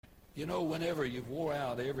You know, whenever you've wore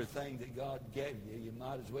out everything that God gave you, you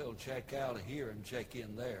might as well check out of here and check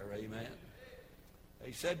in there. Amen.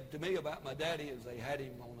 They said to me about my daddy as they had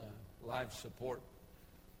him on a life support.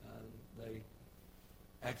 They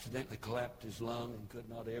accidentally collapsed his lung and could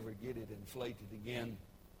not ever get it inflated again.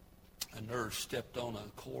 A nurse stepped on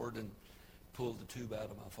a cord and pulled the tube out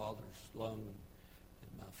of my father's lung,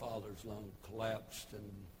 and my father's lung collapsed,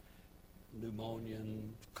 and pneumonia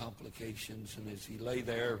and complications. And as he lay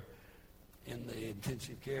there in the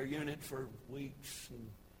intensive care unit for weeks, and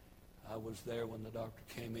I was there when the doctor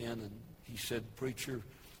came in, and he said, "Preacher,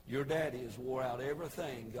 your daddy has wore out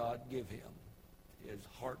everything God give him. His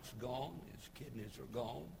heart's gone, his kidneys are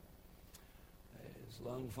gone, his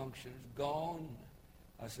lung function is gone."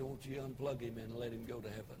 I said, "Won't you unplug him and let him go to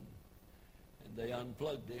heaven?" And they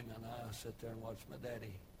unplugged him, and I sat there and watched my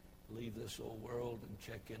daddy leave this old world and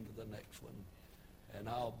check into the next one. And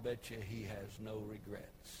I'll bet you he has no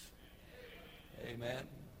regrets. Amen.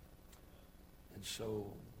 And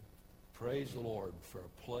so, praise the Lord for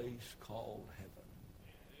a place called heaven.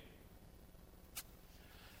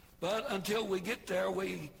 But until we get there,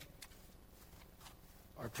 we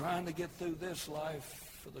are trying to get through this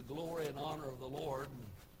life for the glory and honor of the Lord.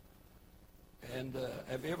 And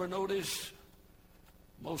have you ever noticed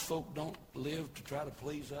most folk don't live to try to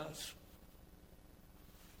please us?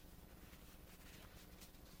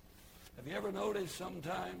 Have you ever noticed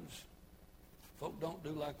sometimes folk don't do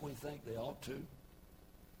like we think they ought to?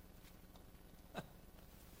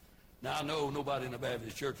 Now, I know nobody in the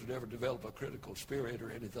Baptist church would ever develop a critical spirit or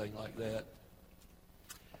anything like that.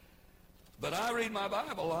 But I read my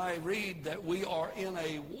Bible, I read that we are in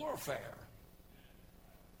a warfare.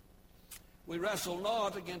 We wrestle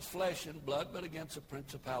not against flesh and blood, but against the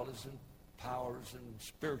principalities and powers and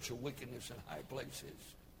spiritual wickedness in high places.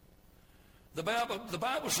 The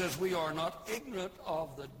Bible says we are not ignorant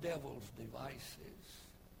of the devil's devices.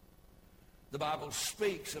 The Bible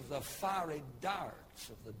speaks of the fiery darts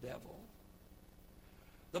of the devil.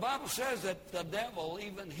 The Bible says that the devil,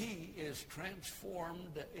 even he, is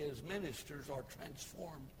transformed, his ministers are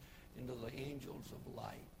transformed into the angels of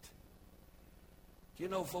light. You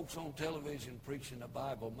know, folks on television preaching the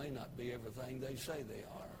Bible may not be everything they say they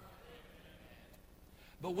are.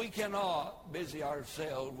 But we cannot busy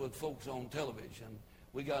ourselves with folks on television.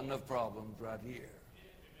 We got enough problems right here.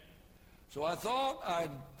 So I thought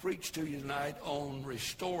I'd preach to you tonight on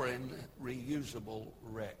restoring reusable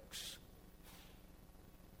wrecks.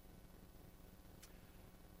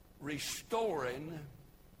 Restoring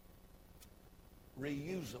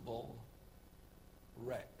reusable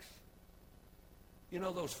wrecks. You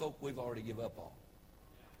know those folk we've already give up on.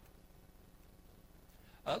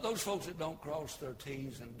 Those folks that don't cross their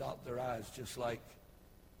T's and dot their I's just like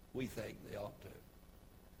we think they ought to.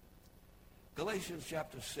 Galatians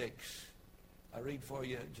chapter 6. I read for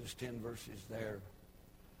you just 10 verses there.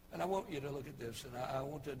 And I want you to look at this. And I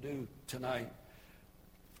want to do tonight,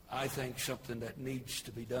 I think, something that needs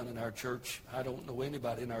to be done in our church. I don't know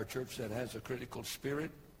anybody in our church that has a critical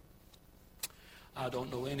spirit. I don't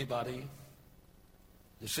know anybody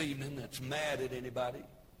this evening that's mad at anybody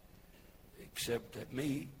except at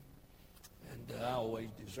me. And I always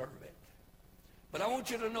deserve it. But I want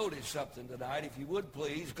you to notice something tonight, if you would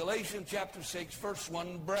please. Galatians chapter 6, verse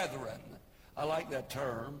 1, brethren. I like that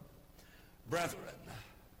term, brethren,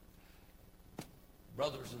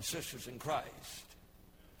 brothers and sisters in Christ,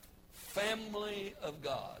 family of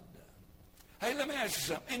God. Hey, let me ask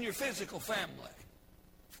you something. In your physical family,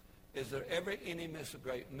 is there ever any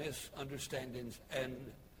misunderstandings and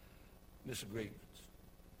misagreements?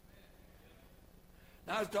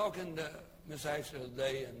 Now, I was talking to Miss Ashley the other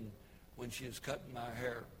day, and when she was cutting my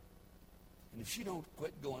hair, and if she don't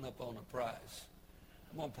quit going up on the price,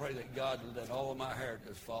 I'm going to pray that God will let all of my hair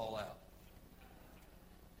just fall out.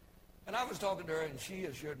 And I was talking to her, and she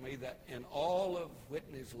assured me that in all of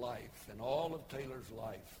Whitney's life, in all of Taylor's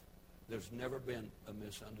life, there's never been a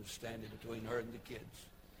misunderstanding between her and the kids.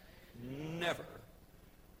 Never.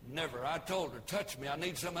 Never. I told her, touch me. I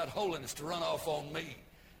need some of that holiness to run off on me.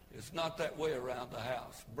 It's not that way around the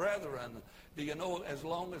house. Brethren, do you know, as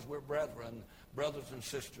long as we're brethren, brothers and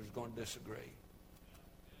sisters are going to disagree.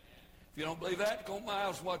 If you don't believe that, go to my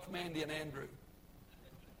house and watch Mandy and Andrew.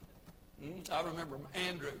 I remember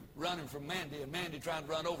Andrew running from Mandy and Mandy trying to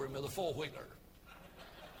run over him with a four-wheeler.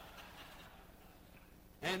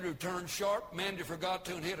 Andrew turned sharp. Mandy forgot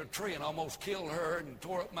to and hit a tree and almost killed her and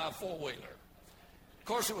tore up my four-wheeler. Of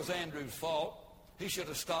course, it was Andrew's fault. He should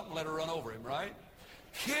have stopped and let her run over him, right?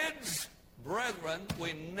 Kids, brethren,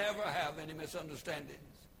 we never have any misunderstandings.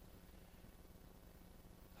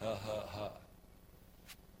 Ha, ha, ha.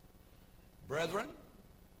 Brethren,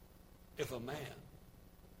 If a man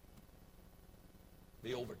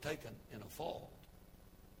be overtaken in a fault,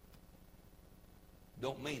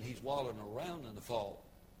 don't mean he's wallowing around in the fault.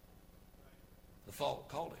 The fault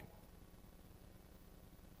caught him.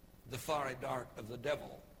 The fiery dart of the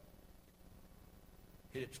devil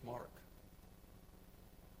hit its mark.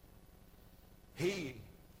 He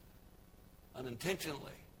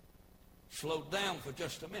unintentionally slowed down for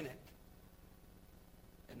just a minute.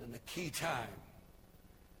 And in the key time,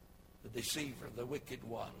 the deceiver, the wicked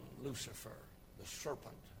one, Lucifer, the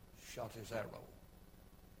serpent, shot his arrow.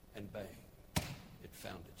 And bang, it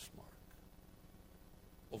found its mark.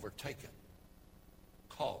 Overtaken,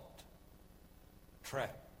 caught,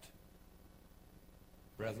 trapped.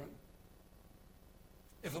 Brethren,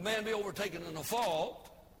 if a man be overtaken in a fault,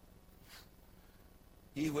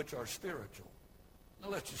 ye which are spiritual. Now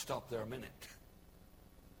let's just stop there a minute.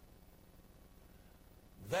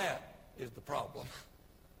 That is the problem.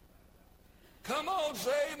 Come on,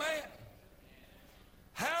 say amen.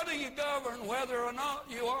 How do you govern whether or not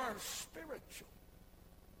you are spiritual?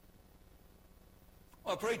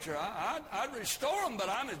 Well, preacher, I'd restore them, but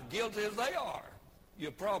I'm as guilty as they are.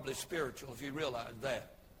 You're probably spiritual if you realize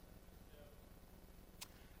that.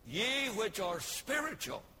 Ye which are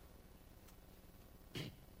spiritual,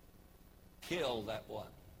 kill that one.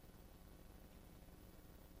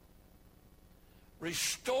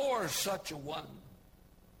 Restore such a one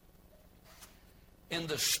in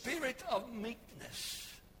the spirit of meekness,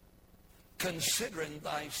 considering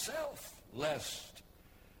thyself, lest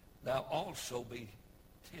thou also be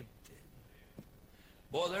tempted.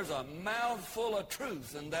 Boy, there's a mouthful of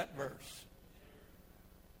truth in that verse.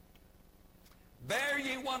 Bear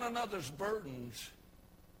ye one another's burdens,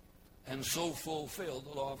 and so fulfill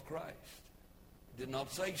the law of Christ. It did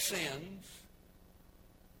not say sins,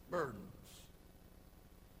 burdens.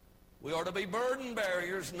 We are to be burden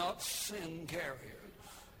bearers, not sin carriers.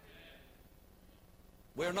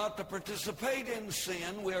 We're not to participate in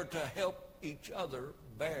sin. We're to help each other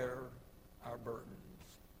bear our burdens.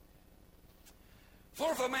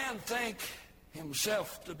 For if a man think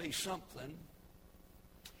himself to be something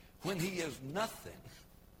when he is nothing,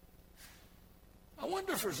 I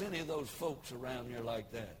wonder if there's any of those folks around here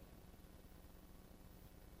like that.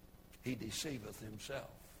 He deceiveth himself.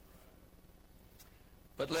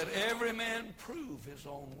 But let every man prove his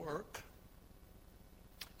own work,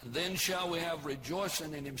 and then shall we have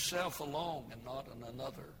rejoicing in himself alone and not in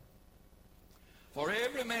another. For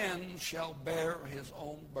every man shall bear his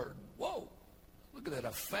own burden. Whoa, look at that.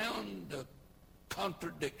 I found a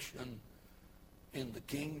contradiction in the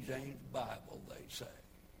King James Bible, they say.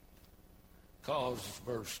 Because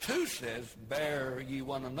verse 2 says, bear ye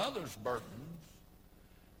one another's burdens.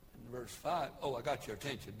 And verse 5, oh, I got your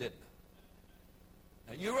attention, didn't I?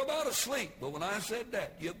 Now, you were about asleep, but when I said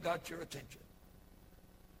that, you got your attention.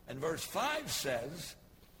 And verse 5 says,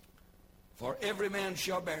 for every man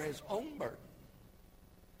shall bear his own burden.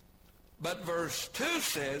 But verse 2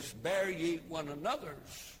 says, bear ye one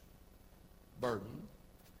another's burden.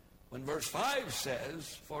 When verse 5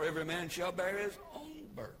 says, for every man shall bear his own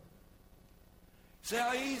burden. See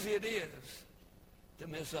how easy it is to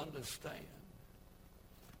misunderstand.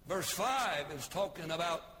 Verse 5 is talking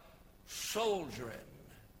about soldiering,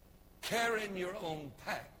 carrying your own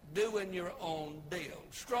pack, doing your own deal,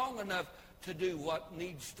 strong enough to do what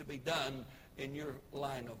needs to be done in your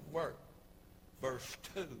line of work. Verse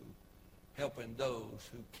 2, helping those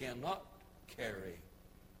who cannot carry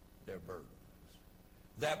their burdens.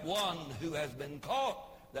 That one who has been caught,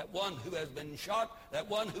 that one who has been shot, that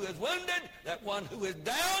one who is wounded, that one who is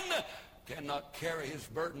down, cannot carry his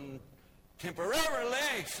burden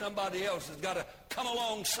temporarily. Somebody else has got to come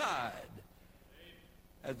alongside,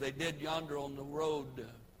 as they did yonder on the road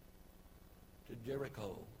to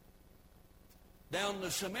Jericho. Down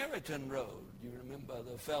the Samaritan road, you remember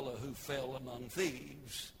the fellow who fell among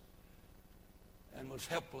thieves and was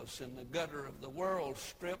helpless in the gutter of the world,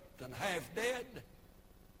 stripped and half dead.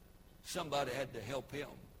 Somebody had to help him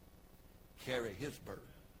carry his burden.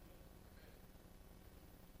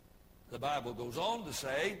 The Bible goes on to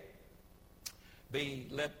say,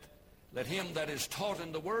 let him that is taught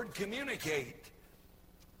in the word communicate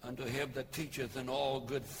unto him that teacheth in all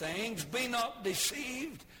good things. Be not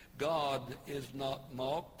deceived. God is not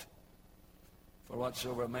mocked. For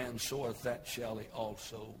whatsoever a man soweth, that shall he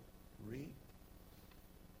also reap.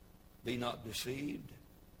 Be not deceived.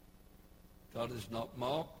 God is not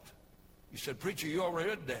mocked. You said, preacher, you already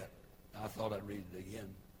read that. I thought I'd read it again.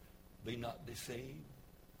 Be not deceived.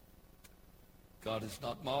 God is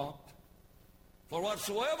not mocked. For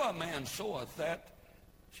whatsoever a man soweth, that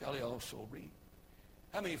shall he also reap.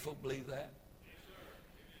 How many folk believe that?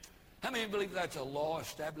 How How many believe that's a law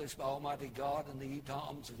established by Almighty God in the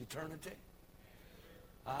etoms of eternity?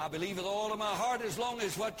 I believe with all of my heart, as long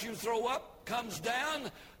as what you throw up comes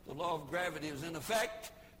down, the law of gravity is in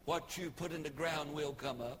effect. What you put in the ground will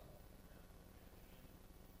come up.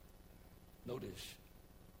 Notice,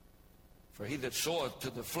 for he that soweth to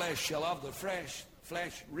the flesh shall of the flesh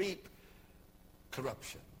reap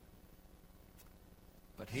corruption.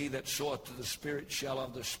 But he that soweth to the Spirit shall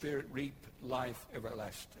of the Spirit reap life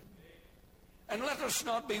everlasting. And let us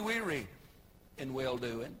not be weary in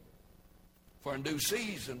well-doing, for in due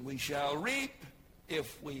season we shall reap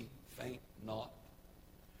if we faint not.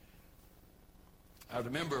 I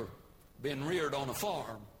remember being reared on a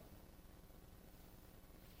farm.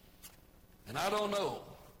 And I don't know,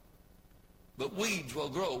 but weeds will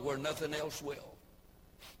grow where nothing else will.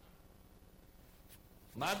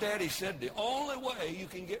 My daddy said the only way you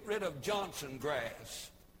can get rid of Johnson grass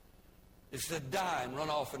is to die and run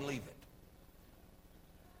off and leave it.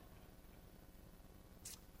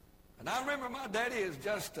 And I remember my daddy as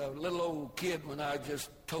just a little old kid when I was just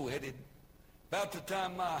toe-headed. About the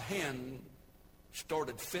time my hand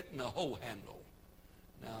started fitting a hoe handle.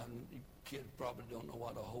 Now, you kids probably don't know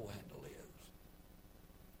what a hoe handle is.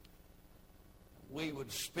 We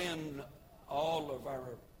would spend all of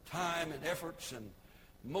our time and efforts and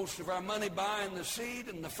most of our money buying the seed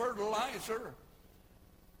and the fertilizer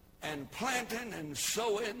and planting and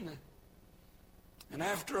sowing. And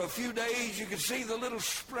after a few days, you could see the little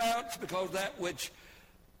sprouts because that which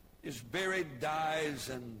is buried dies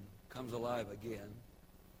and comes alive again.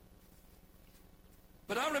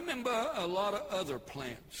 But I remember a lot of other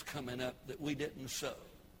plants coming up that we didn't sow.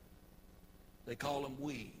 They call them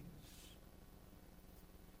weeds.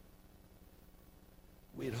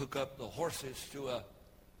 We'd hook up the horses to a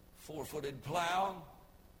 4-footed plow.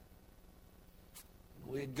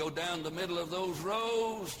 We'd go down the middle of those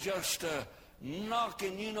rows just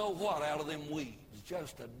knocking you know what out of them weeds,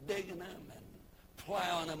 just digging them and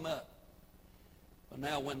plowing them up. But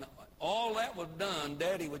now when all that was done,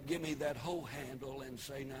 Daddy would give me that hoe handle and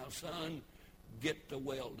say, now, son, get to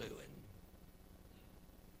well-doing.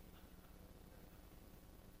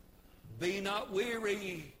 Be not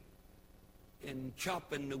weary in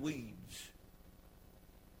chopping the weeds.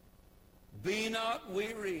 Be not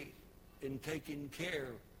weary in taking care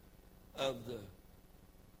of the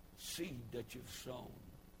seed that you've sown.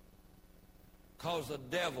 Because the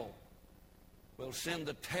devil will send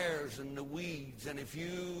the tares and the weeds, and if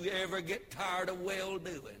you ever get tired of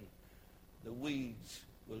well-doing, the weeds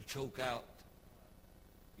will choke out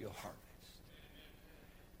your harvest.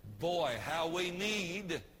 Boy, how we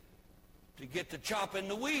need to get to chopping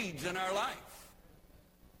the weeds in our life.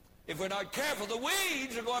 If we're not careful, the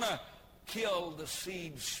weeds are going to kill the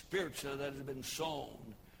seed spiritually that has been sown.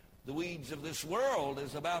 The weeds of this world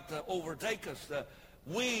is about to overtake us. The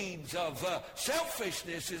weeds of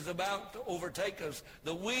selfishness is about to overtake us.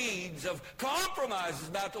 The weeds of compromise is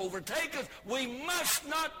about to overtake us. We must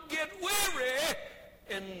not get weary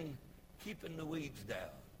in keeping the weeds down.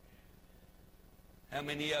 How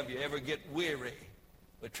many of you ever get weary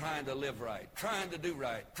with trying to live right, trying to do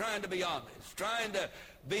right, trying to be honest, trying to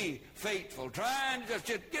be faithful, trying to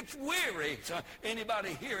just get weary? So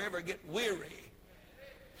anybody here ever get weary?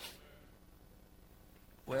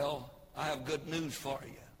 Well, I have good news for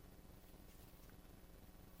you.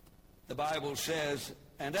 The Bible says,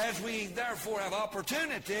 and as we therefore have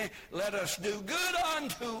opportunity, let us do good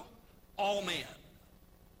unto all men,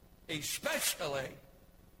 especially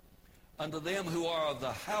unto them who are of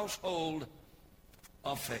the household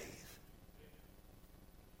of faith.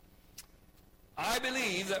 I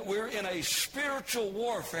believe that we're in a spiritual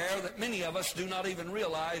warfare that many of us do not even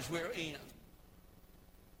realize we're in.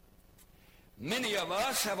 Many of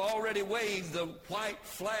us have already waved the white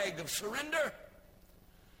flag of surrender,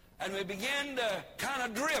 and we begin to kind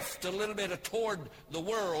of drift a little bit toward the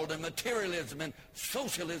world and materialism and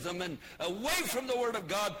socialism and away from the Word of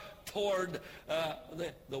God toward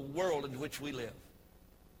the world in which we live.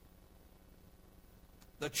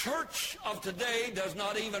 The church of today does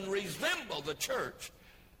not even resemble the church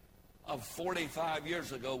of 45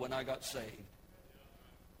 years ago when I got saved.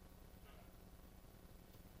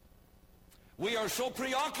 We are so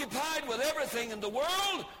preoccupied with everything in the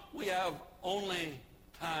world, we have only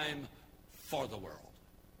time for the world.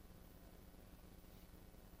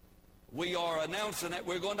 We are announcing that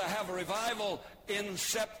we're going to have a revival in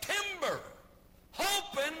September,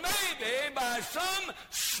 hoping maybe by some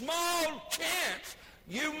small chance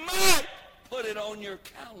you might put it on your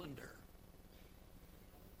calendar.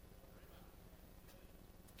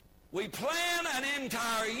 We plan an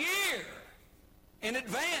entire year in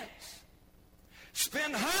advance.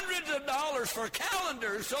 spend hundreds of dollars for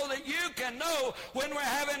calendars so that you can know when we're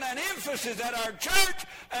having an emphasis at our church.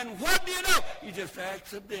 And what do you know? You just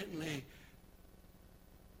accidentally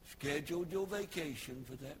scheduled your vacation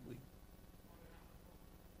for that week.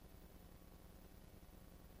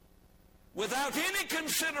 Without any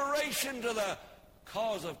consideration to the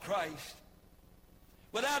cause of Christ,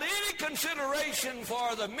 without any consideration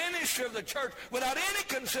for the ministry of the church, without any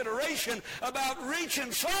consideration about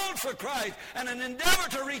reaching souls for Christ and an endeavor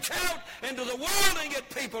to reach out into the world and get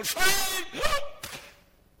people saved,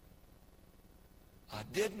 I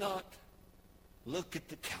did not look at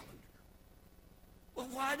the calendar. Well,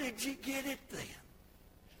 why did you get it then?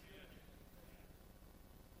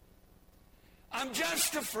 I'm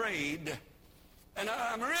just afraid, and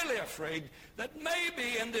I'm really afraid, that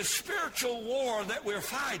maybe in this spiritual war that we're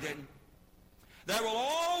fighting, there will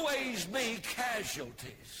always be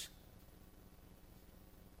casualties.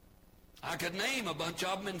 I could name a bunch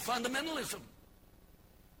of them in fundamentalism.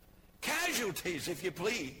 Casualties, if you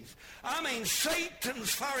please. I mean,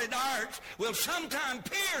 Satan's fiery darts will sometimes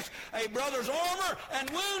pierce a brother's armor and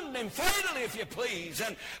wound him fatally, if you please.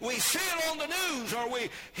 And we see it on the news, or we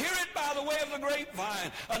hear it by the way of the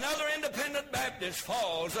grapevine. Another independent Baptist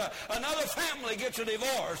falls. Another family gets a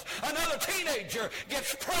divorce. Another teenager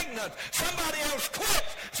gets pregnant. Somebody else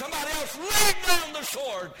quits. Somebody else laid down the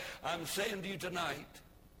sword. I'm saying to you tonight,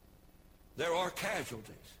 there are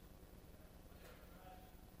casualties.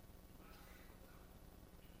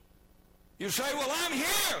 You say, well, I'm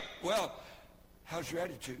here. Well, how's your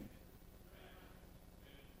attitude?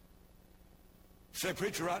 Say,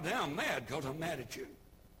 preacher, right now I'm mad because I'm mad at you.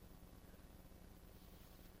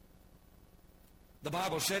 The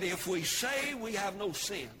Bible said if we say we have no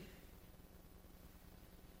sin,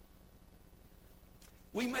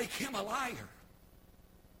 we make him a liar,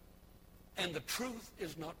 and the truth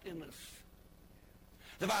is not in us.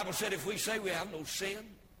 The Bible said if we say we have no sin,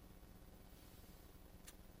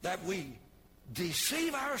 that we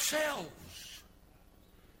deceive ourselves,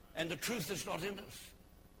 and the truth is not in us.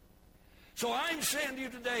 So I'm saying to you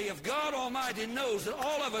today, if God Almighty knows that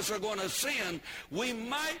all of us are going to sin, we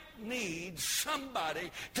might need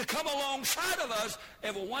somebody to come alongside of us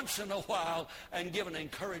every once in a while and give an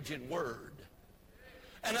encouraging word.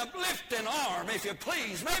 An uplifting arm, if you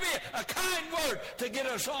please. Maybe a kind word to get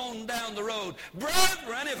us on down the road.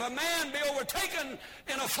 Brethren, if a man be overtaken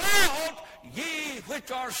in a fault, ye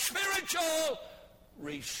which are spiritual,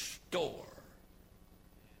 restore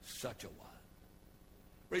such a one.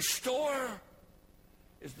 Restore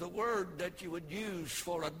is the word that you would use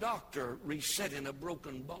for a doctor resetting a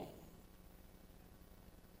broken bone.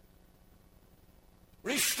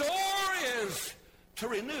 Restore is to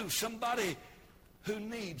renew somebody who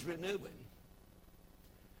needs renewing.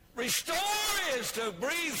 Restore is to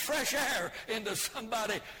breathe fresh air into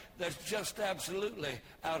somebody that's just absolutely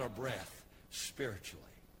out of breath spiritually.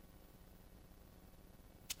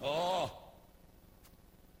 Oh.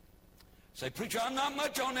 Say, preacher, I'm not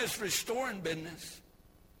much on this restoring business.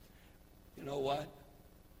 You know what?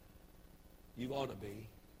 You ought to be.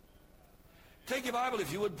 Take your Bible,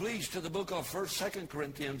 if you would please, to the book of 1st, 2nd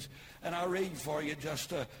Corinthians, and I'll read for you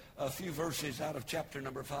just a few verses out of chapter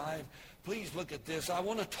number 5. Please look at this. I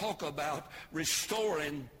want to talk about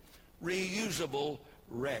restoring reusable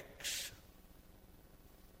wrecks.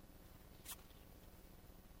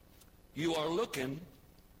 You are looking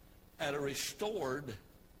at a restored,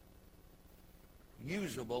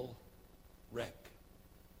 usable wreck.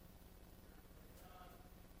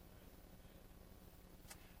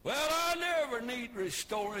 Well, I never need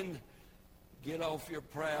restoring. Get off your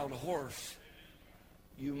proud horse.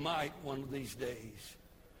 You might one of these days.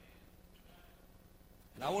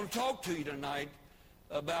 And I want to talk to you tonight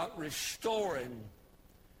about restoring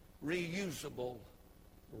reusable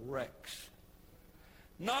wrecks.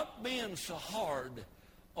 Not being so hard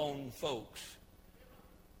on folks.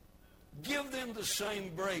 Give them the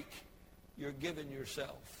same break you're giving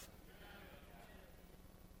yourself.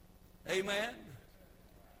 Amen?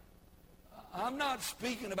 I'm not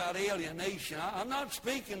speaking about alienation. I'm not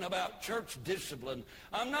speaking about church discipline.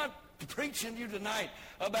 I'm not preaching to you tonight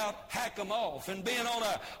about hack 'em off and being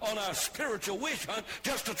on a spiritual wish hunt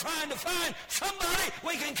just to trying to find somebody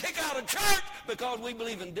we can kick out of church because we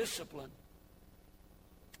believe in discipline.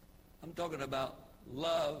 I'm talking about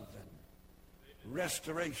love and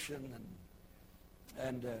restoration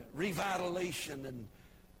and revitalization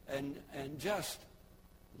and just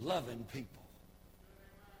loving people.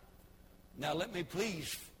 Now, let me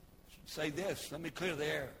please say this. Let me clear the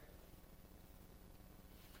air.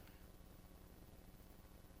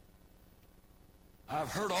 I've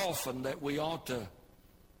heard often that we ought to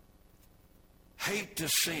hate to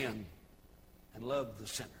sin, and love the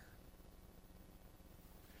sinner.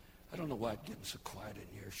 I don't know why it's getting so quiet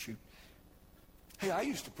in here. Shoot. Hey, I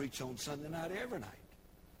used to preach on Sunday night every night.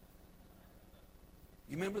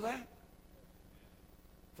 You remember that?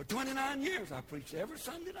 For 29 years, I preached every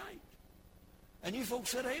Sunday night. And you folks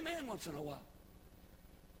said amen once in a while.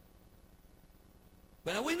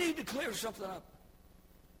 But now we need to clear something up.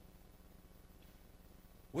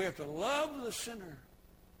 We have to love the sinner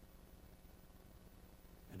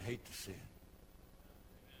and hate the sin.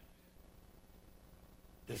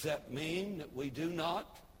 Does that mean that we do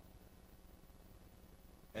not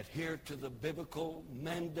adhere to the biblical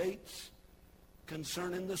mandates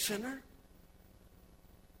concerning the sinner?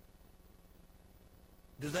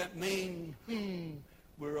 Does that mean,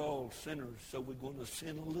 we're all sinners, so we're going to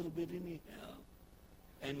sin a little bit anyhow?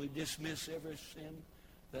 And we dismiss every sin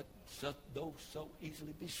that does so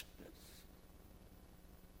easily beset us?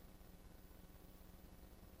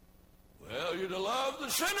 Well, you're to love the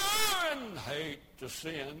sinner and hate the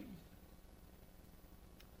sin.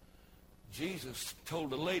 Jesus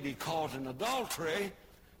told a lady caught in adultery,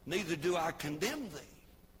 neither do I condemn thee.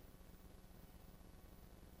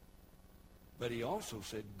 But he also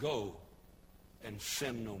said, go and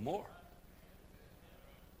sin no more.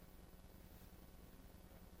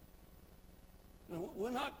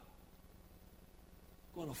 We're not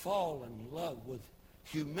going to fall in love with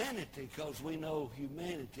humanity because we know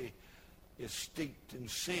humanity is steeped in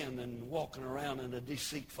sin and walking around in a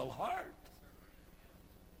deceitful heart.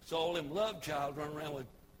 So all them love child running around with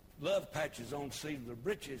love patches on the seat of their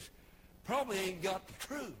britches probably ain't got the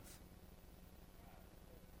truth.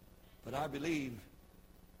 But I believe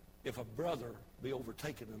if a brother be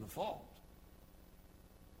overtaken in a fault,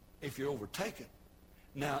 if you're overtaken,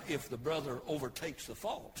 now if the brother overtakes the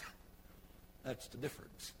fault, that's the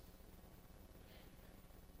difference.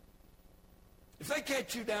 If they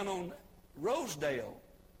catch you down on Rosedale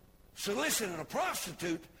soliciting a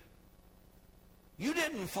prostitute, you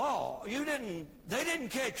didn't fall. They didn't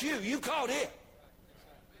catch you. You caught it.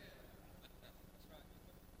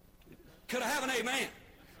 Could I have an amen?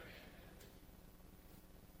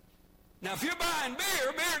 Now, if you're buying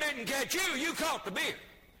beer, beer didn't catch you. You caught the beer.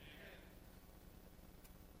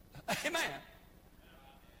 Amen.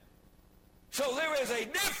 So there is a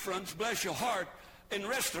difference, bless your heart, in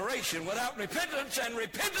restoration without repentance, and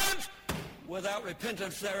repentance without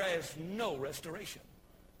repentance, there is no restoration.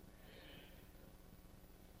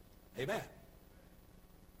 Amen.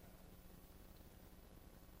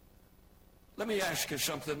 Let me ask you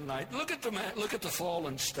something tonight. Look at the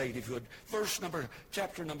fallen state, if you would.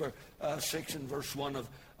 Chapter number 6 and verse 1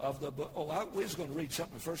 of the book. We was going to read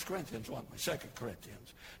something in 1 Corinthians, wasn't we? 2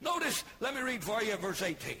 Corinthians. Notice, let me read for you verse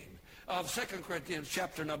 18 of 2 Corinthians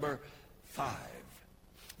chapter number 5.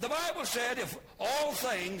 The Bible said, if all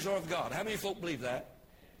things are of God. How many folk believe that?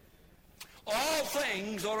 All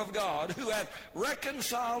things are of God, who hath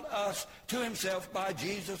reconciled us to himself by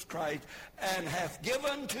Jesus Christ, and hath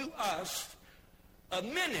given to us a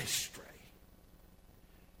ministry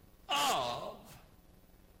of,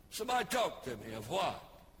 somebody talk to me, of what?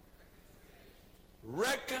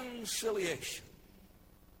 Reconciliation.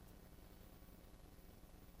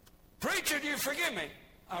 Preacher, do you forgive me?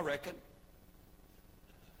 I reckon.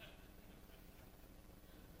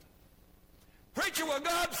 Preacher, will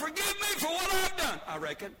God forgive me for what I've done? I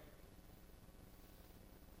reckon.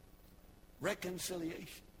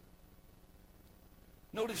 Reconciliation.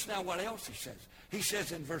 Notice now what else he says. He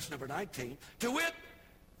says in verse number 19, to wit,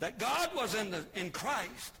 that God was in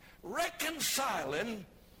Christ reconciling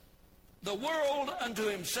the world unto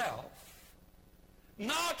himself,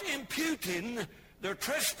 not imputing their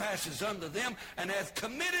trespasses unto them, and hath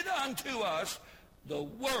committed unto us the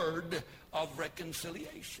word of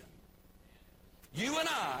reconciliation. You and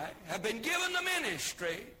I have been given the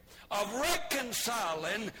ministry of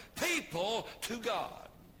reconciling people to God.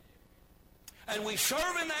 And we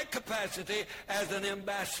serve in that capacity as an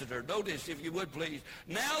ambassador. Notice, if you would please,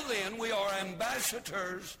 now then we are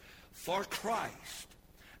ambassadors for Christ.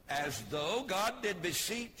 As though God did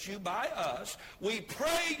beseech you by us, we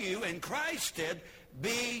pray you in Christ's stead,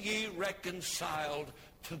 be ye reconciled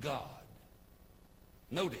to God.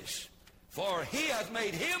 Notice, for he hath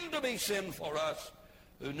made him to be sin for us,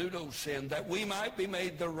 who knew no sin, that we might be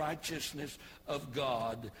made the righteousness of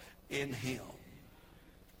God in him.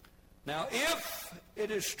 Now, if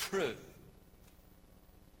it is true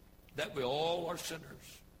that we all are sinners,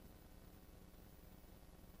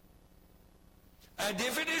 and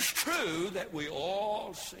if it is true that we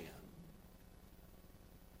all sin,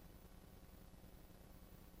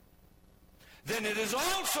 then it is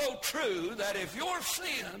also true that if your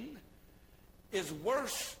sin is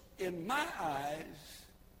worse in my eyes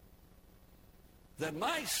than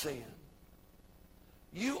my sin,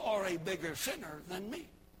 you are a bigger sinner than me.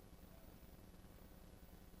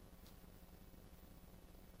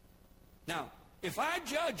 Now, if I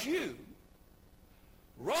judge you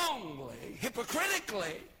wrongly,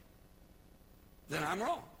 hypocritically, then I'm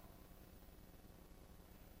wrong.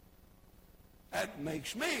 That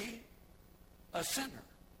makes me a sinner.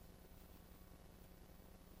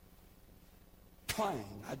 Twang,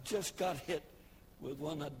 I just got hit with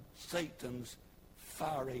one of Satan's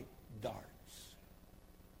fiery darts.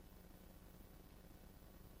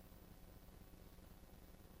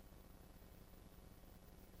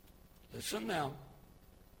 Listen now.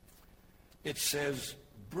 It says,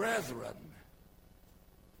 brethren,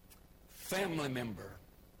 family member,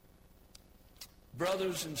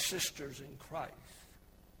 brothers and sisters in Christ.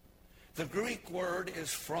 The Greek word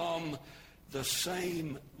is from the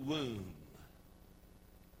same womb,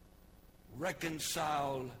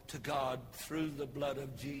 reconciled to God through the blood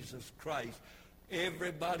of Jesus Christ.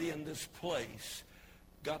 Everybody in this place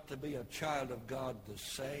got to be a child of God the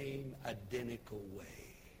same identical way.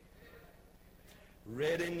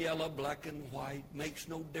 Red and yellow, black and white, makes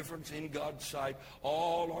no difference in God's sight.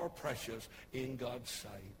 All are precious in God's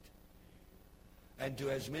sight. And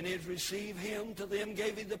to as many as receive him, to them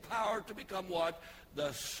gave he the power to become what?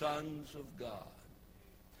 The sons of God.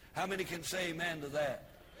 How many can say amen to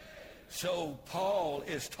that? So Paul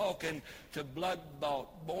is talking to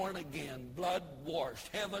blood-bought, born-again, blood-washed,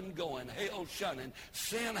 heaven-going, hell-shunning,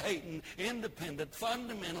 sin-hating, independent,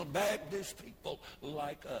 fundamental Baptist people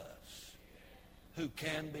like us who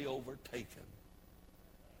can be overtaken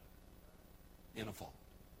in a fault.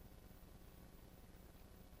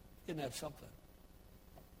 Isn't that something?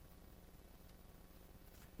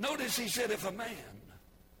 Notice he said, if a man,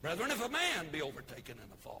 brethren, if a man be overtaken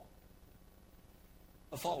in a fault,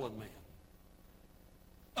 a fallen man,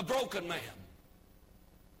 a broken man,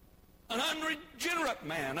 an unregenerate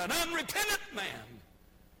man, an unrepentant man,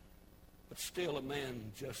 but still a man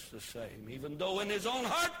just the same. Even though in his own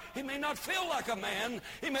heart he may not feel like a man,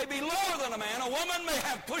 he may be lower than a man. A woman may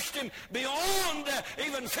have pushed him beyond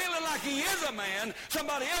even feeling like he is a man.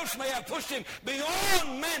 Somebody else may have pushed him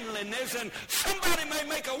beyond manliness, and somebody may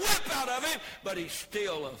make a whip out of him, but he's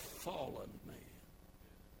still a fallen man.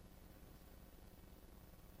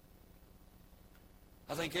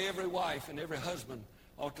 I think every wife and every husband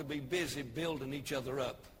ought to be busy building each other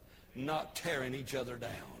up, not tearing each other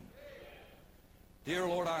down. Dear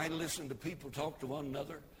Lord, I listen to people talk to one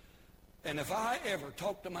another. And if I ever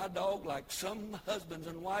talk to my dog like some husbands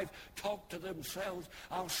and wives talk to themselves,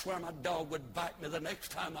 I'll swear my dog would bite me the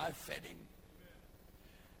next time I fed him.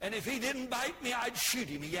 And if he didn't bite me, I'd shoot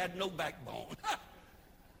him. He had no backbone.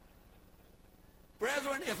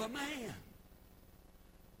 Brethren, if a man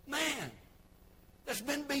that's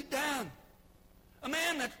been beat down, a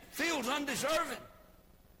man that feels undeserving,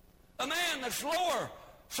 a man that's lower,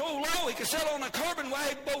 so low he could sit on a curb and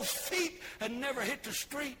wag both feet and never hit the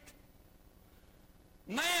street.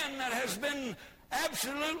 Man that has been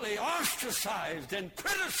absolutely ostracized and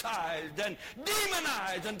criticized and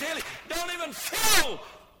demonized until he don't even feel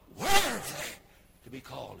worthy to be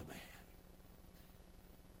called a man.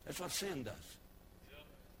 That's what sin does.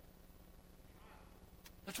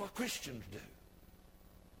 That's what Christians do.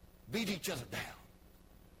 Beat each other down.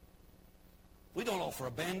 We don't offer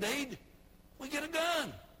a Band-Aid. We get a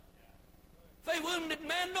gun. If a wounded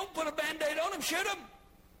man, don't put a Band-Aid on him, shoot him.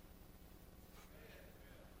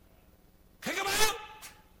 Kick him out.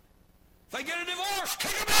 If they get a divorce,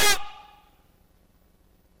 kick him out.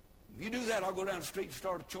 If you do that, I'll go down the street and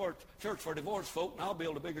start a church for divorced folk, and I'll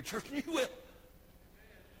build a bigger church than you will.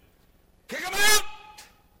 Kick him out.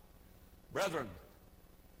 Brethren,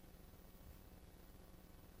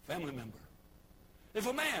 family member, if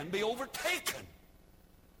a man be overtaken,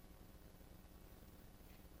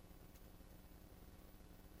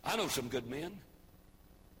 I know some good men.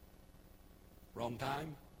 Wrong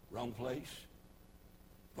time, wrong place,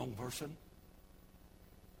 wrong person,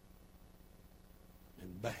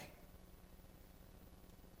 and bang,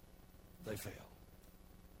 they fail.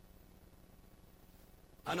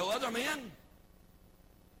 I know other men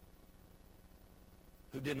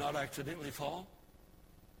who did not accidentally fall,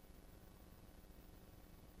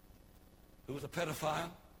 who was a pedophile,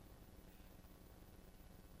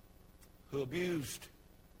 who abused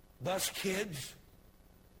bus kids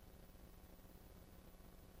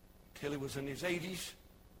till he was in his 80s,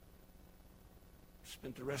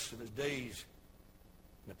 spent the rest of his days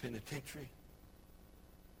in the penitentiary.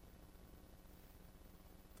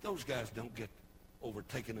 Those guys don't get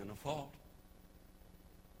overtaken in a fault.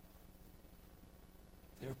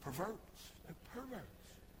 They're perverts. They're perverts.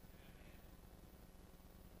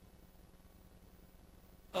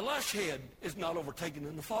 A lush head is not overtaken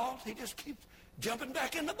in the fault. He just keeps jumping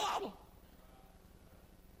back in the bottle.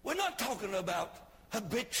 We're not talking about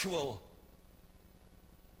habitual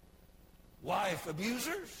wife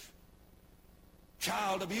abusers,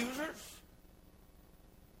 child abusers,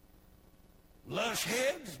 lush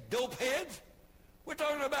heads, dope heads. We're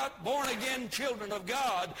talking about born-again children of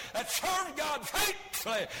God that serve God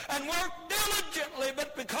faithfully and work diligently,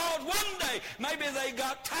 but because one day maybe they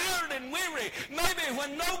got tired and weary, maybe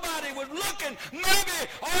when nobody was looking, maybe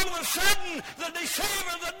all of a sudden the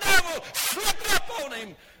deceiver, the devil, slipped up on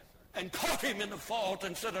him and caught him in the fault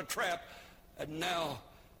and set a trap, and now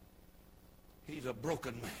he's a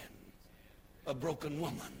broken man, a broken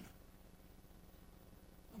woman.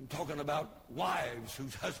 I'm talking about wives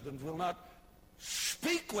whose husbands will not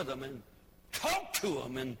speak with them and talk to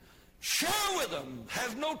them and share with them,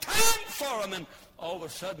 have no time for them, and all of a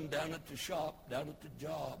sudden down at the shop, down at the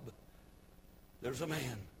job, there's a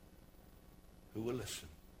man who will listen.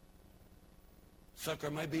 Sucker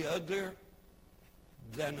may be uglier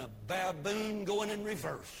than a baboon going in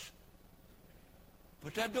reverse,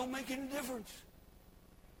 but that don't make any difference.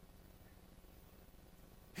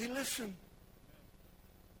 He listened.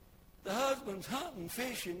 The husband's hunting,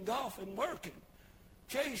 fishing, golfing, working,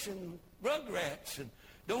 chasing rugrats, and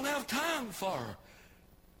don't have time for her.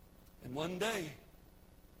 And one day,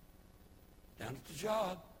 down at the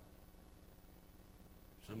job,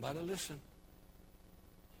 somebody listened.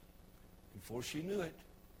 Before she knew it,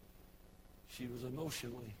 she was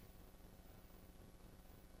emotionally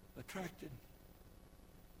attracted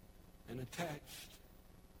and attached,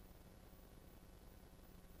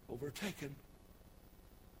 overtaken.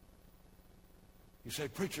 You say,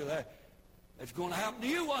 preacher, that's going to happen to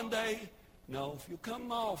you one day. No, if you come to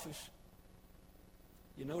my office,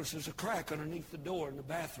 you notice there's a crack underneath the door in the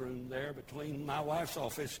bathroom there between my wife's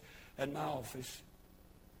office and my office.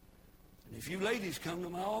 And if you ladies come to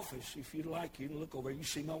my office, if you'd like, you can look over. You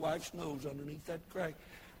see my wife's nose underneath that crack,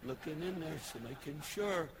 looking in there, so making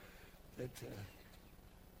sure that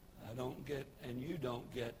I don't get, and you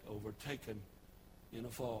don't get overtaken in a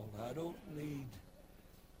fall. I don't need,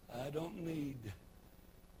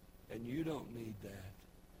 and you don't need that.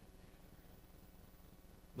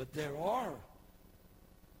 But there are,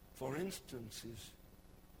 for instances,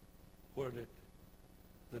 where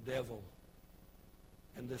the devil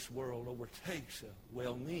and this world overtakes a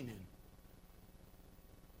well-meaning,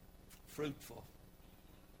 fruitful,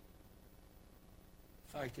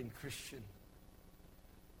 fighting Christian,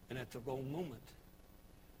 and at the wrong moment,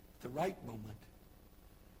 the right moment,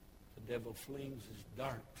 the devil flings his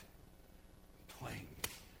dart, twang,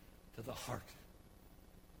 to the heart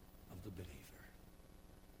of the believer.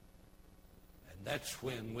 And that's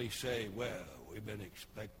when we say, well, we've been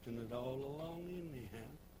expecting it all along anyhow.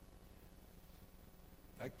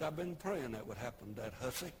 In fact, I've been praying that would happen to that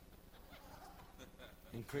hussy.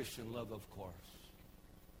 In Christian love, of course.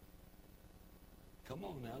 Come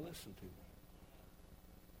on now, listen to me.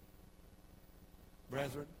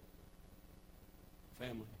 Brethren,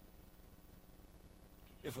 family,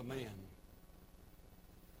 if a man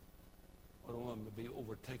or a woman to be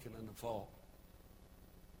overtaken in the fault,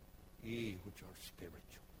 ye which are spiritual.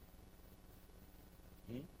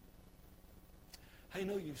 How you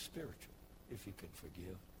know you're spiritual? If you can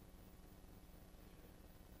forgive.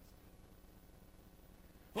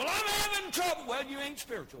 Well, I'm having trouble. Well, you ain't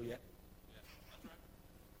spiritual yet.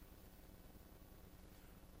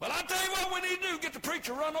 Well, I'll tell you what we need to do, get the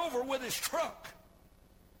preacher run over with his truck.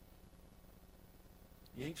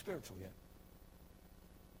 You ain't spiritual yet.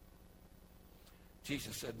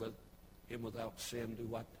 Jesus said, well, him without sin do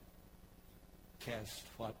what? Cast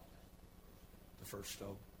what? The first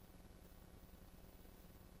stone.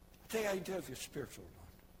 I'll tell you how you can tell if you're spiritual or not.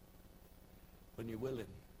 When you're willing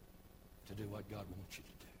to do what God wants you to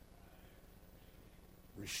do.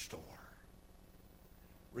 Restore.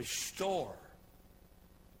 Restore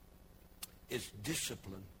is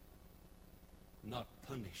discipline, not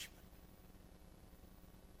punishment.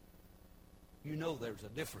 You know there's a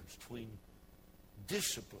difference between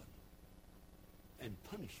discipline and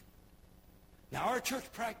punishment. Now, our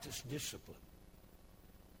church practices discipline.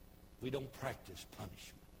 We don't practice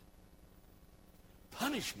punishment.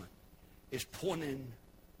 Punishment is pointing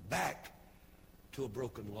back to a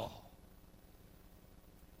broken law.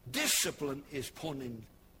 Discipline is pointing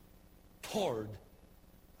toward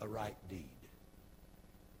a right deed.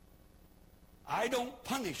 I don't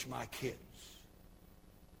punish my kids.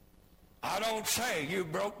 I don't say, you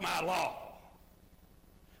broke my law.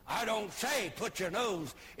 I don't say, put your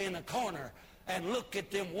nose in a corner and look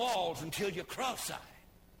at them walls until you're cross-eyed.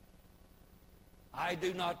 I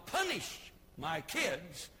do not punish my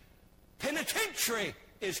kids. Penitentiary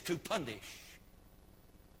is to punish.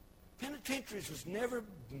 Penitentiary was never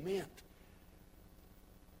meant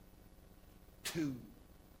to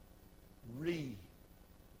re-enter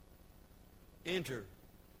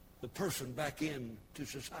the person back into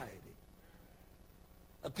society.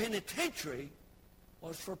 A penitentiary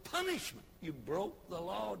was for punishment. You broke the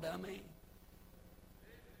law, dummy.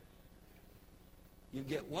 You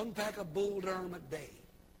get 1 pack of Bull Durham a day.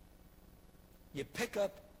 You pick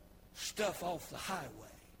up stuff off the highway.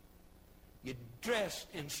 You dress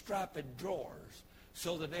in striped drawers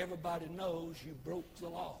so that everybody knows you broke the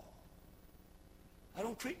law. I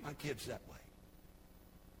don't treat my kids that way.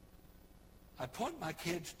 I point my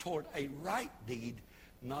kids toward a right deed,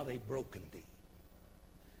 not a broken deed.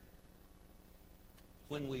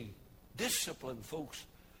 When we discipline folks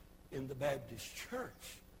in the Baptist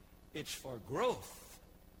church, it's for growth,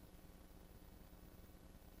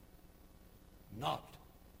 not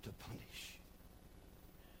to punish.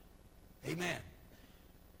 Amen.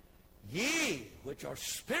 Ye which are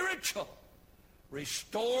spiritual,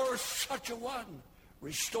 restore such a one.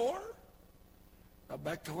 Restore? Now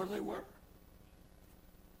back to where they were.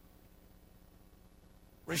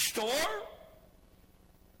 Restore?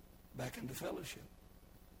 Back into fellowship.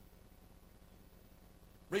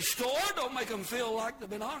 Restore? Don't make them feel like they've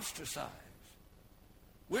been ostracized.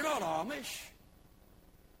 We're not Amish.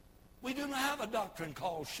 We do not have a doctrine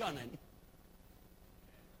called shunning.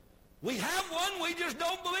 We have one, we just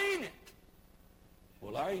don't believe in it.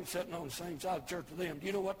 Well, I ain't sitting on the same side of the church with them. Do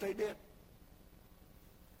you know what they did?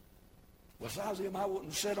 Well, besides them, I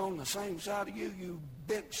wouldn't sit on the same side of you, you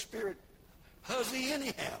bent spirit hussy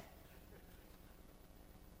anyhow.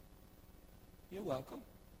 You're welcome.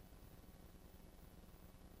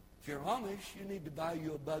 If you're Amish, you need to buy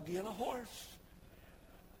you a buggy and a horse.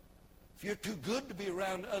 If you're too good to be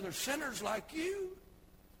around other sinners like you,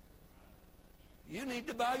 you need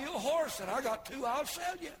to buy you a horse, and I got 2, I'll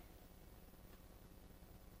sell you.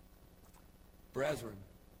 Brethren,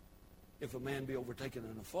 if a man be overtaken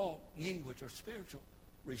in a fault, ye which are spiritual,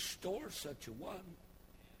 restore such a one.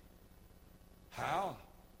 How?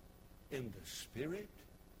 In the spirit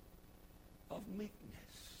of meekness.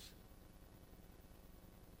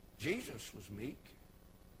 Jesus was meek.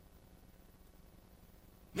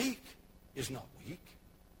 Meek is not weak.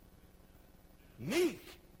 Meek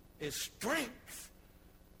is strength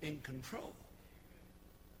in control.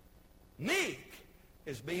 Meek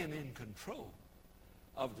is being in control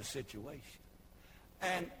of the situation.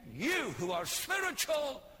 And you who are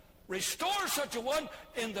spiritual, restore such a one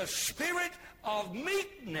in the spirit of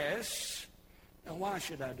meekness. Now, why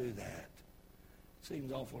should I do that?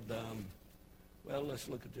 Seems awful dumb. Well, let's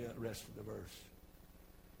look at the rest of the verse.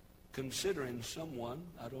 Considering someone,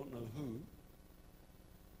 I don't know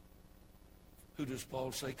who does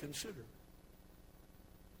Paul say consider?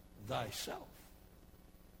 Thyself.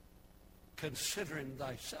 Considering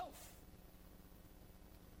thyself.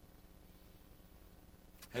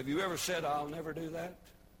 Have you ever said, I'll never do that?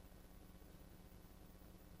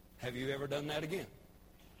 Have you ever done that again?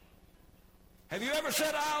 Have you ever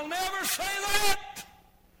said, I'll never say that?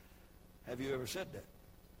 Have you ever said that?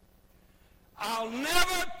 I'll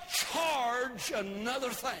never charge another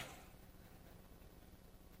thing.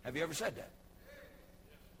 Have you ever said that?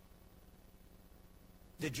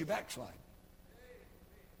 Did you backslide?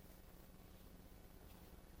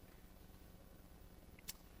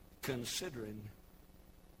 Considering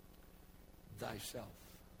thyself.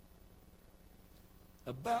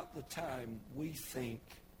 About the time we think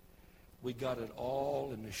we got it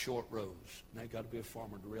all in the short rows. Now, you've got to be a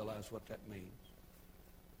farmer to realize what that means.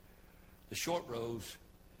 The short rows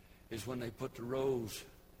is when they put the rows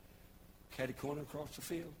catty-corner across the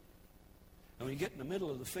field. And when you get in the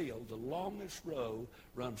middle of the field, the longest row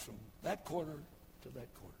runs from that corner to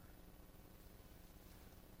that corner.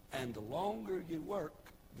 And the longer you work,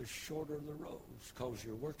 the shorter the rows, because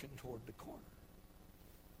you're working toward the corner.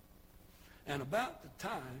 And about the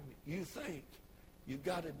time you think you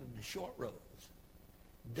got it in the short rows,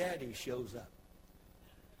 Daddy shows up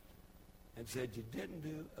and said, you didn't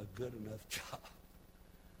do a good enough job.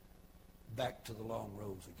 Back to the long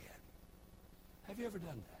rows again. Have you ever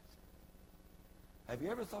done that? Have you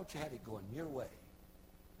ever thought you had it going your way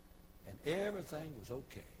and everything was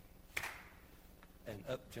okay? And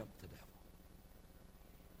up jumped the devil.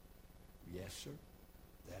 Yes, sir.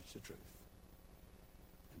 That's the truth.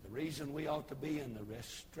 And the reason we ought to be in the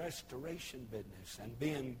restoration business and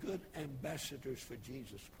being good ambassadors for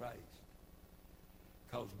Jesus Christ,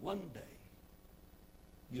 because one day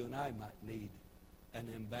you and I might need an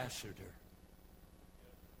ambassador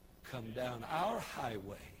come down our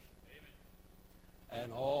highway,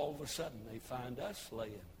 and all of a sudden they find us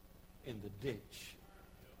laying in the ditch,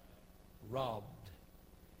 robbed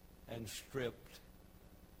and stripped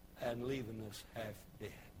and leaving us half dead.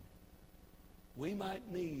 We might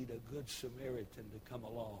need a good Samaritan to come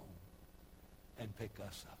along and pick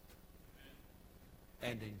us up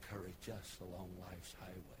and encourage us along life's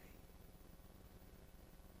highway.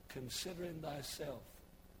 Considering thyself,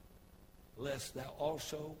 lest thou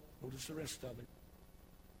also, notice the rest of it,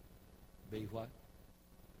 be what?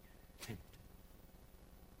 Tempted.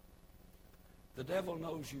 The devil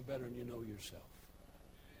knows you better than you know yourself.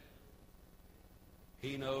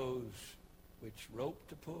 He knows which rope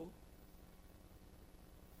to pull.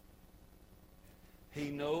 He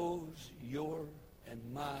knows your and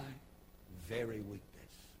my very weakness.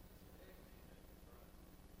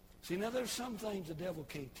 See, now there's some things the devil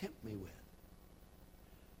can't tempt me with.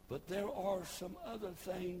 But there are some other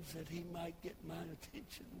things that he might get my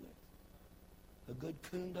attention with. A good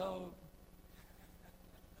coon dog.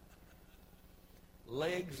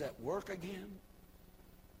 Legs that work again.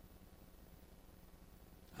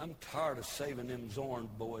 I'm tired of saving them Zorn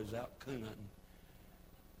boys out coon hunting.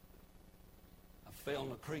 I fell in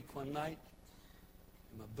the creek one night,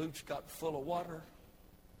 and my boots got full of water.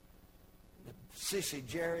 Sissy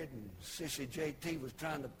Jared and Sissy JT was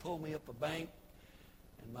trying to pull me up a bank,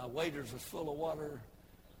 and my waders was full of water,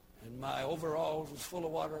 and my overalls was full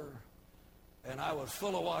of water, and I was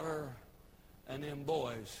full of water, and them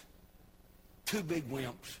boys, two big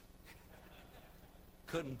wimps,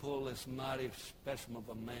 couldn't pull this mighty specimen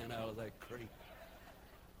of a man out of that creek.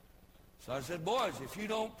 So I said, boys, if you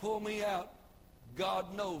don't pull me out,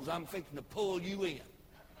 God knows I'm fixing to pull you in.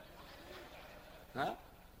 Huh?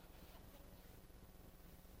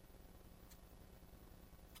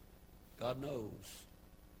 God knows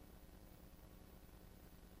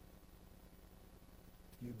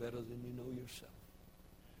you better than you know yourself.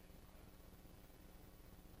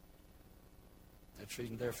 That's the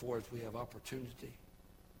reason, therefore, as we have opportunity,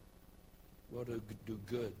 we'll do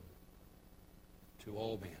good to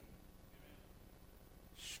all men,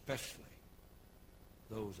 especially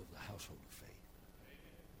those of the household of faith.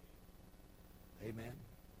 Amen.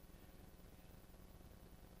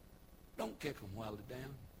 Don't kick them while they're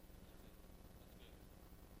down.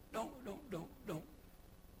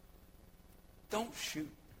 Don't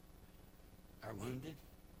shoot our wounded.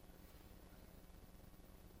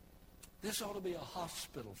 This ought to be a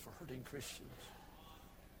hospital for hurting Christians.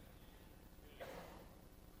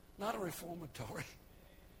 Not a reformatory.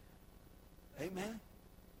 Amen.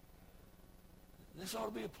 This ought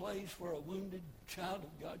to be a place where a wounded child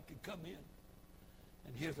of God could come in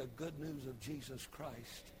and hear the good news of Jesus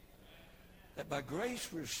Christ. That by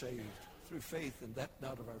grace we're saved through faith, and that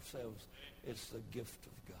not of ourselves. It's the gift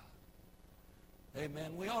of God.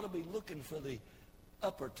 Amen. We ought to be looking for the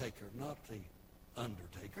upper taker, not the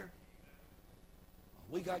undertaker.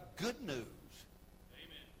 We got good news.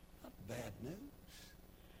 Amen. Not bad news.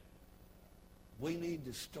 We need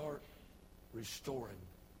to start restoring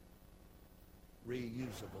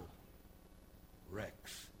reusable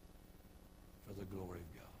wrecks for the glory of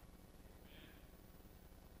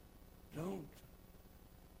God. Don't.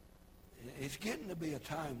 It's getting to be a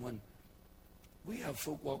time when we have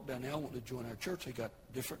folk walk down there wanting to join our church. They got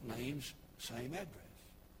different names, same address.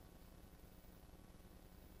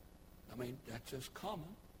 I mean, that's just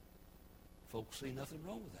common. Folks see nothing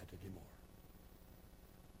wrong with that anymore.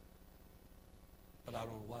 But I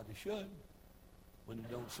don't know why they should. When they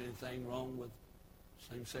don't see anything wrong with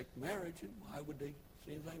same-sex marriage, and why would they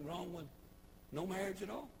see anything wrong with no marriage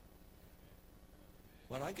at all?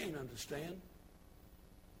 What I can't understand,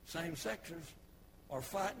 same-sexers are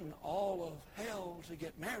fighting all of hell to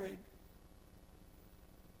get married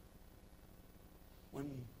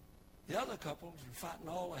when the other couples are fighting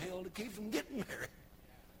all of hell to keep from getting married.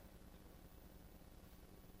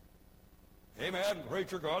 Amen.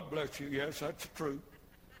 Preacher, God bless you. Yes, that's true.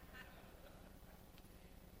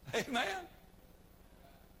 Amen.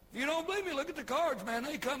 If you don't believe me, look at the cards, man.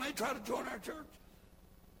 They come, they try to join our church.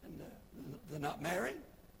 And they're not married.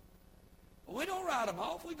 Well, we don't write them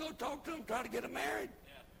off. We go talk to them, try to get them married.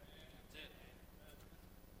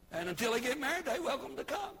 And until they get married, they're welcome to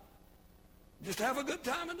come. Just have a good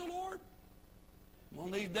time in the Lord. One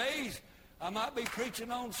of these days, I might be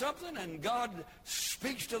preaching on something, and God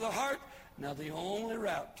speaks to the heart. Now, the only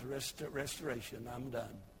route to restoration, I'm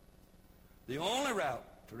done. The only route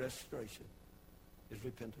to restoration is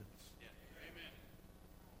repentance. Yeah. Amen.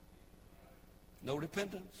 No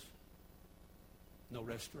repentance, no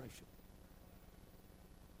restoration.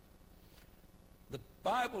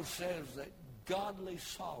 Bible says that godly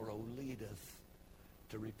sorrow leadeth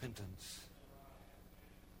to repentance.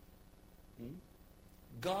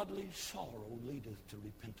 Godly sorrow leadeth to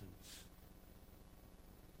repentance.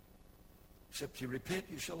 Except you repent,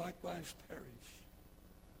 you shall likewise perish.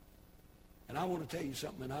 And I want to tell you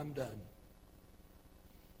something, and I'm done.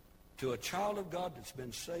 To a child of God that's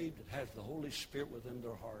been saved, that has the Holy Spirit within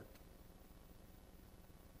their heart,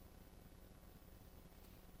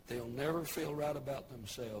 they'll never feel right about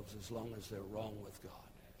themselves as long as they're wrong with God.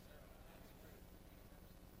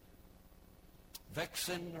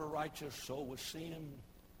 Vexing their righteous soul with sin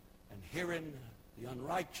and hearing the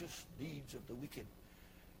unrighteous deeds of the wicked.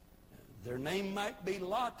 Their name might be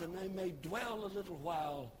Lot, and they may dwell a little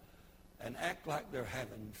while and act like they're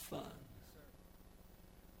having fun.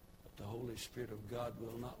 But the Holy Spirit of God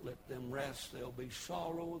will not let them rest. There'll be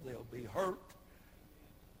sorrow, they'll be hurt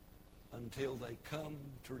until they come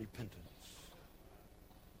to repentance.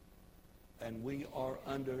 And we are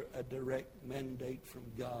under a direct mandate from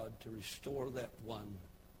God to restore that one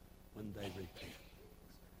when they repent.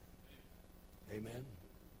 Amen.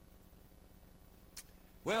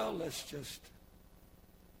 Well, let's just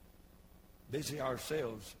busy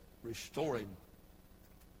ourselves restoring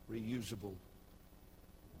reusable